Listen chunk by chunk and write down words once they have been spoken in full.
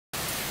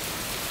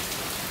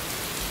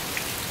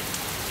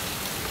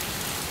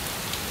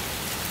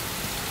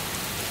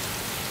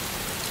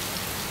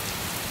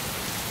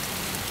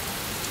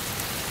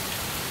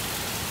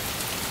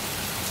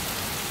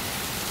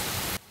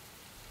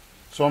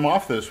So I'm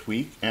off this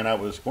week and I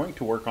was going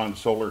to work on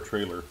Solar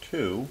Trailer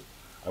 2.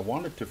 I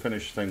wanted to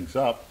finish things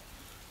up.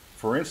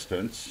 For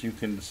instance, you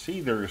can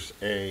see there's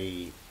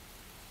a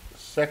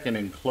second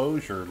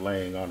enclosure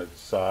laying on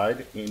its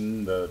side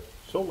in the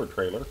solar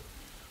trailer.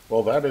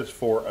 Well, that is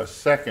for a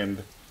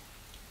second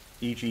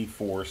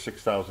EG4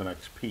 6000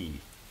 XP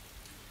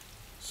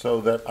so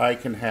that I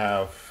can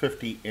have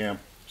 50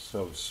 amps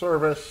of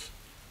service.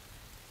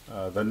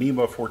 The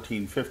NEMA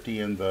 1450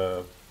 in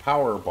the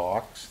power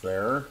box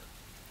there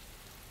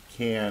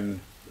can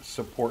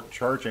support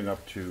charging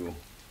up to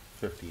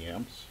 50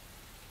 amps.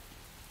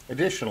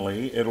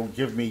 Additionally, it'll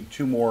give me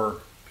 2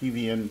 more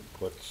PV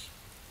inputs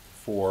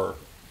for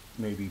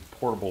maybe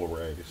portable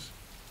arrays.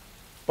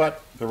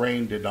 But the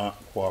rain did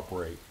not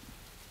cooperate.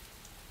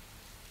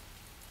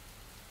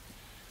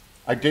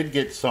 I did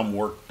get some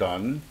work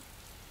done.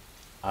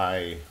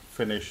 I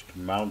finished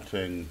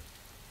mounting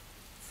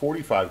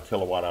 45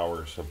 kilowatt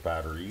hours of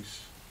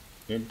batteries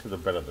into the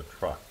bed of the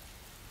truck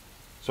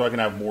so I can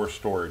have more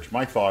storage.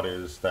 My thought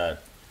is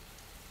that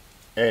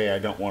A, I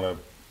don't want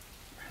to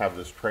have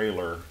this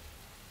trailer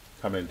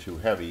come in too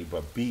heavy,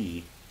 but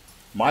B,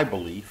 my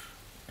belief,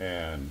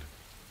 and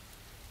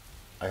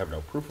I have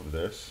no proof of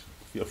this,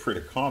 feel free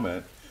to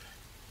comment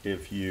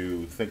if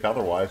you think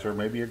otherwise or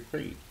maybe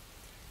agree.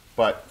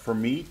 But for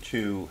me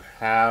to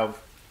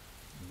have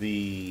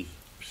the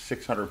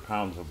 600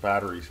 pounds of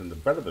batteries in the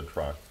bed of the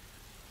truck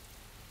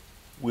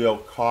will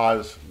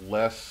cause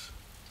less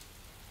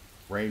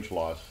range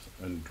loss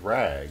and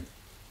drag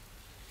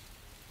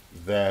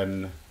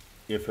than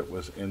if it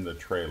was in the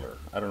trailer.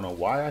 I don't know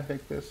why I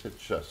think this, it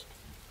just,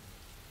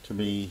 to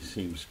me,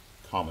 seems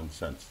common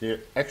sense. The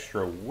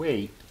extra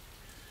weight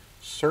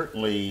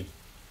certainly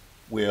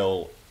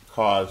will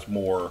cause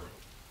more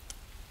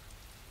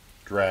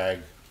drag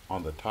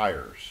on the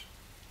tires.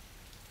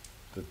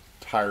 The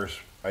tires,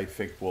 I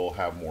think, will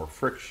have more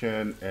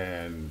friction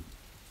and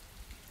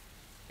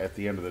at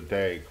the end of the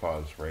day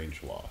cause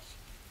range loss.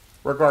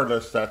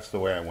 Regardless, that's the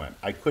way I went.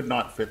 I could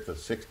not fit the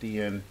 60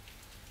 in.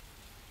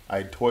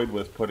 I toyed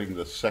with putting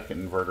the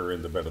second inverter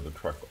in the bed of the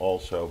truck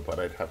also, but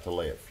I'd have to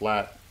lay it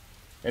flat.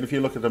 And if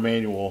you look at the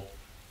manual,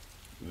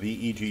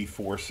 the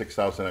EG4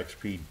 6000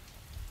 XP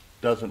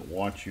doesn't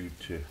want you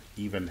to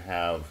even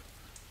have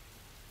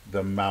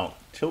the mount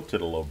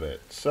tilted a little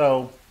bit.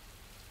 So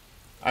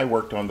I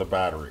worked on the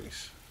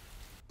batteries.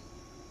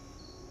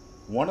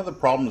 One of the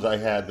problems I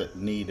had that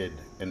needed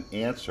an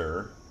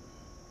answer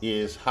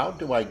is how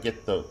do I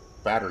get the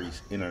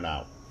batteries in and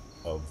out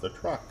of the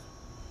truck?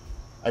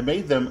 I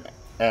made them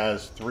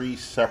as 3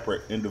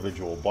 separate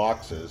individual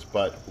boxes,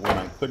 but when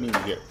I couldn't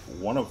even get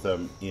one of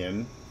them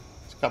in,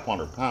 it's a couple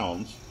hundred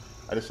pounds,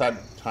 I decided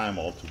to tie them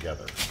all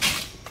together.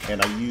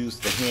 And I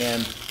used the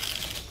hand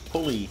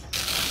pulley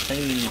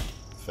chain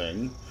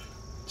thing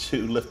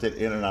to lift it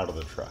in and out of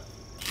the truck.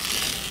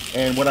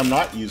 And when I'm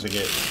not using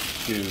it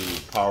to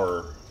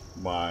power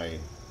my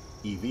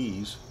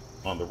EVs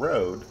on the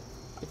road,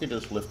 I can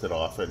just lift it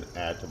off and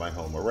add to my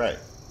home array.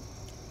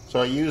 So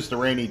I used the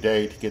rainy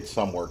day to get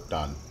some work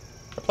done.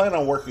 I plan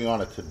on working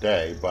on it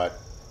today, but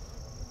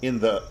in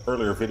the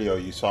earlier video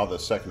you saw the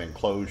second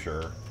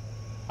enclosure.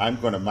 I'm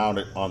going to mount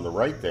it on the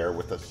right there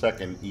with the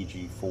second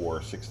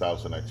EG4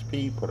 6000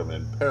 XP, put them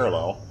in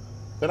parallel.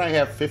 Then I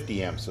have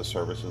 50 amps of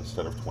service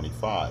instead of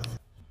 25.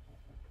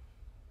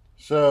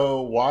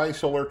 So why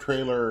Solar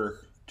Trailer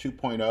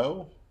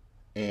 2.0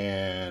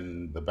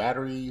 and the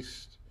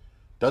batteries?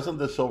 Doesn't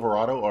the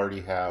Silverado already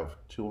have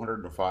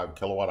 205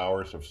 kilowatt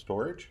hours of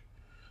storage?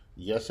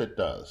 Yes, it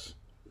does.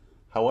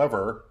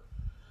 However,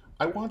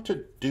 I want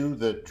to do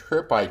the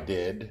trip I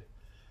did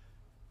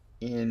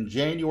in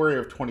January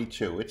of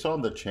 22. It's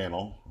on the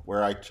channel,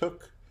 where I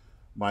took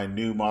my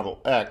new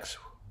Model X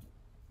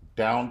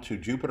down to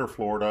Jupiter,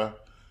 Florida,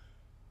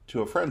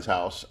 to a friend's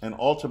house, and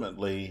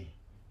ultimately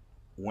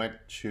went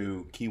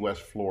to Key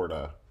West,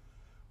 Florida,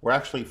 where I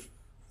actually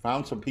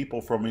found some people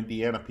from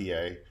Indiana,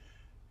 PA,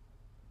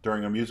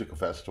 during a musical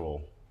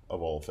festival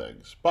of all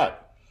things.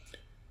 But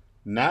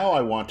now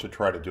I want to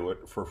try to do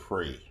it for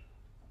free.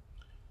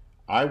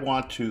 I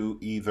want to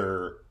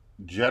either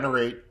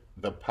generate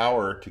the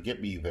power to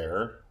get me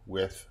there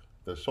with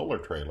the solar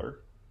trailer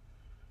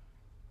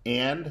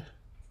and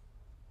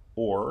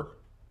or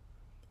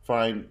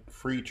find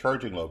free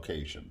charging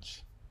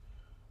locations.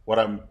 What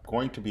I'm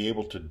going to be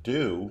able to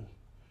do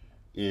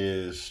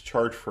is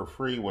charge for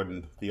free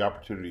when the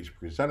opportunities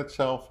present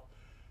itself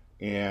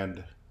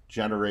and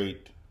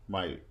generate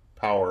my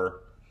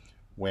power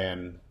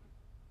when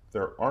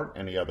there aren't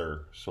any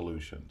other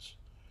solutions.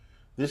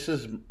 This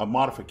is a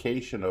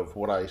modification of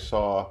what I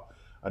saw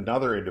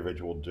another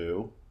individual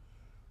do,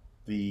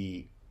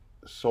 the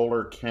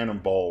solar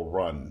Cannonball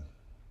Run.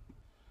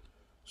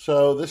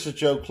 So this is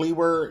Joe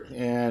Cleaver,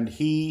 and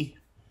he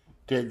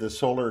did the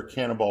solar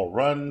Cannonball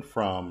Run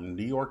from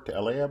New York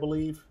to LA, I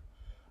believe.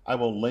 I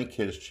will link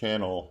his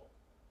channel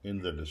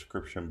in the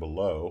description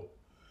below.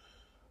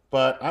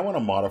 But I want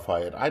to modify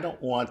it. I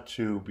don't want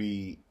to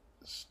be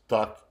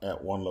stuck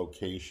at one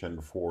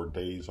location for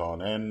days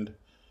on end.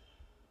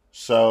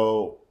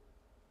 So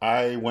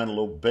I went a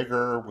little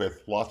bigger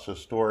with lots of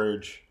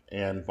storage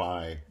and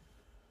my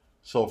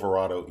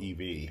Silverado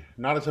EV.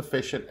 Not as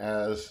efficient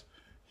as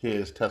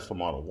his Tesla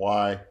Model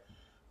Y,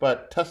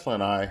 but Tesla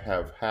and I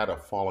have had a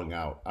falling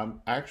out.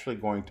 I'm actually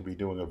going to be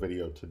doing a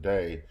video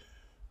today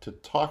to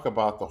talk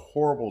about the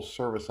horrible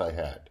service I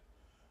had.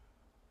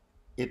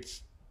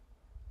 It's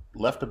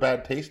left a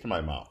bad taste in my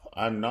mouth.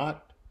 I'm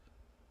not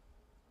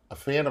a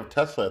fan of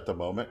Tesla at the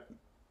moment,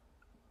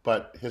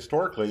 but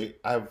historically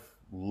I've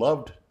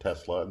loved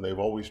Tesla and they've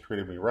always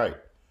treated me right.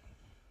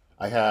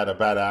 I had a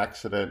bad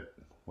accident,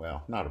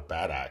 well, not a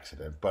bad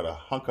accident, but a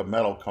hunk of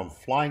metal come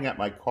flying at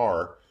my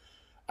car,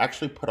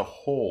 actually put a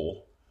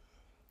hole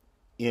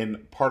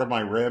in part of my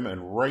rim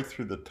and right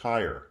through the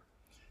tire.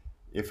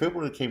 If it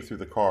would have came through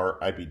the car,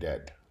 I'd be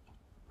dead.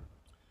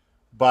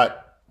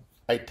 But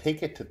I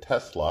take it to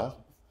Tesla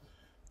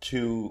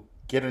to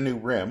get a new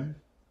rim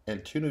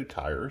and 2 new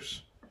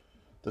tires,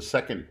 the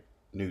second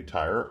new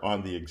tire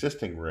on the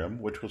existing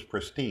rim, which was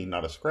pristine,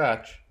 not a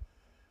scratch,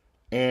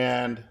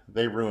 and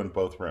they ruined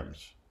both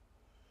rims.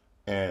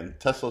 And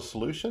Tesla's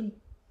solution?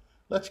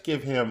 Let's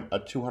give him a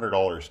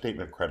 $200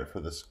 statement credit for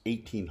this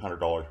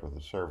 $1,800 worth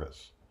of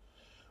service.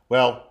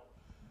 Well,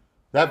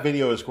 that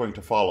video is going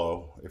to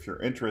follow. If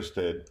you're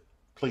interested,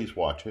 please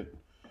watch it.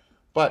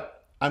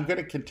 But I'm going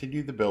to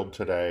continue the build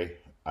today.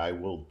 I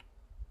will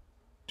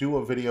do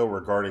a video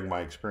regarding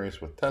my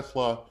experience with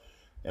Tesla,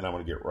 and I'm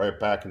going to get right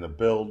back in the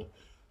build.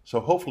 So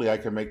hopefully I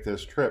can make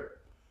this trip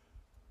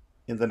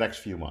in the next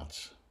few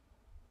months.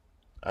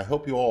 I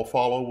hope you all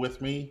follow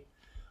with me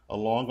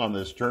along on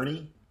this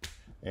journey.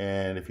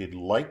 And if you'd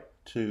like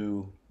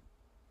to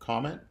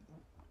comment,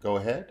 go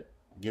ahead,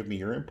 give me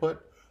your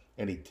input.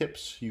 Any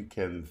tips you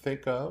can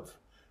think of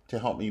to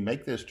help me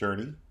make this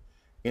journey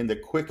in the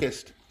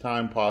quickest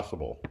time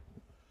possible.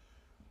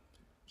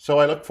 So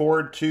I look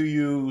forward to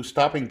you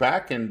stopping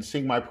back and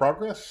seeing my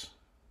progress.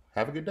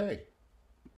 Have a good day.